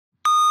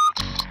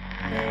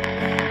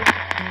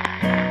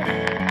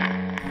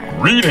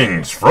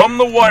Greetings from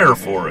the Wire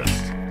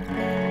Forest.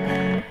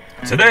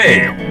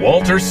 Today,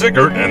 Walter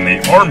Sickert and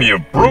the Army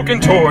of Broken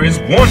Toys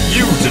want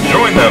you to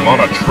join them on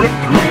a trip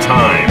through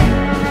time.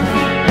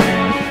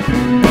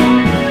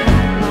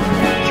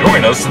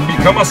 Join us and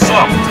become a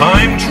soft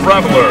time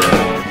traveler.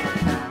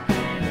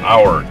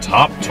 Our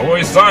top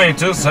toy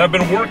scientists have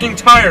been working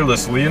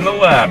tirelessly in the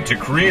lab to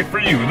create for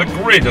you the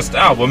greatest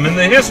album in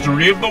the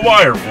history of the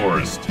Wire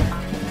Forest.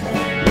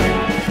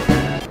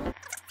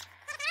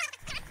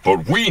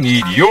 But we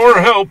need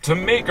your help to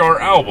make our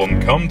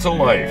album come to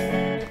life.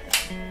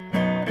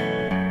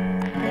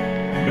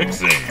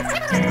 Mixing,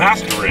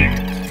 mastering,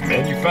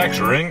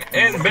 manufacturing,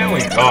 and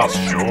mailing costs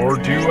sure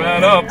do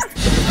add up.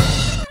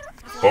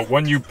 But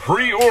when you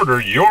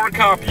pre-order your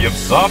copy of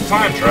Soft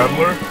Time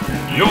Traveler,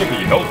 you'll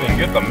be helping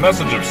get the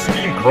message of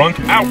Steam Crunk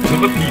out to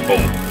the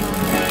people.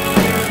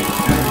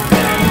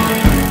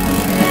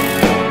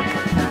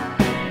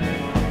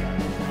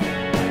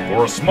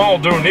 For a small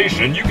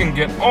donation, you can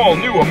get all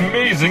new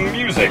amazing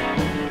music,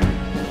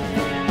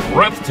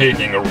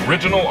 breathtaking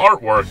original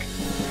artwork,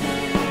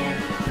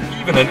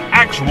 even an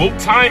actual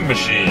time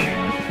machine.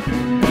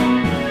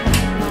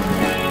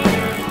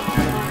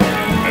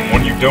 And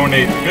when you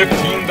donate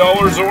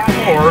 $15 or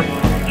more,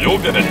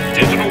 you'll get a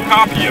digital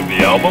copy of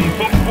the album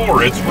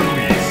before it's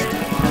released.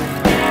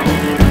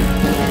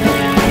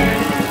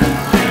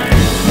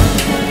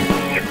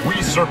 If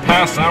we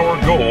surpass our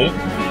goal,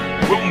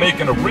 we'll make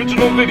an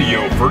original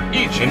video for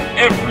each and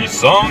every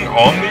song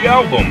on the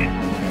album.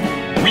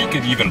 We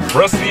could even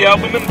press the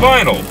album in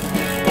vinyl.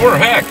 Or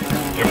heck,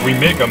 if we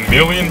make $1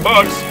 million,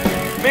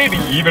 maybe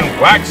even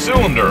wax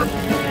cylinder.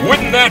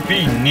 Wouldn't that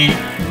be neat?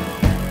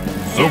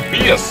 So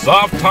be a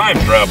soft time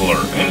traveler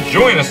and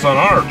join us on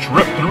our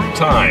trip through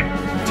time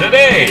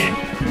today.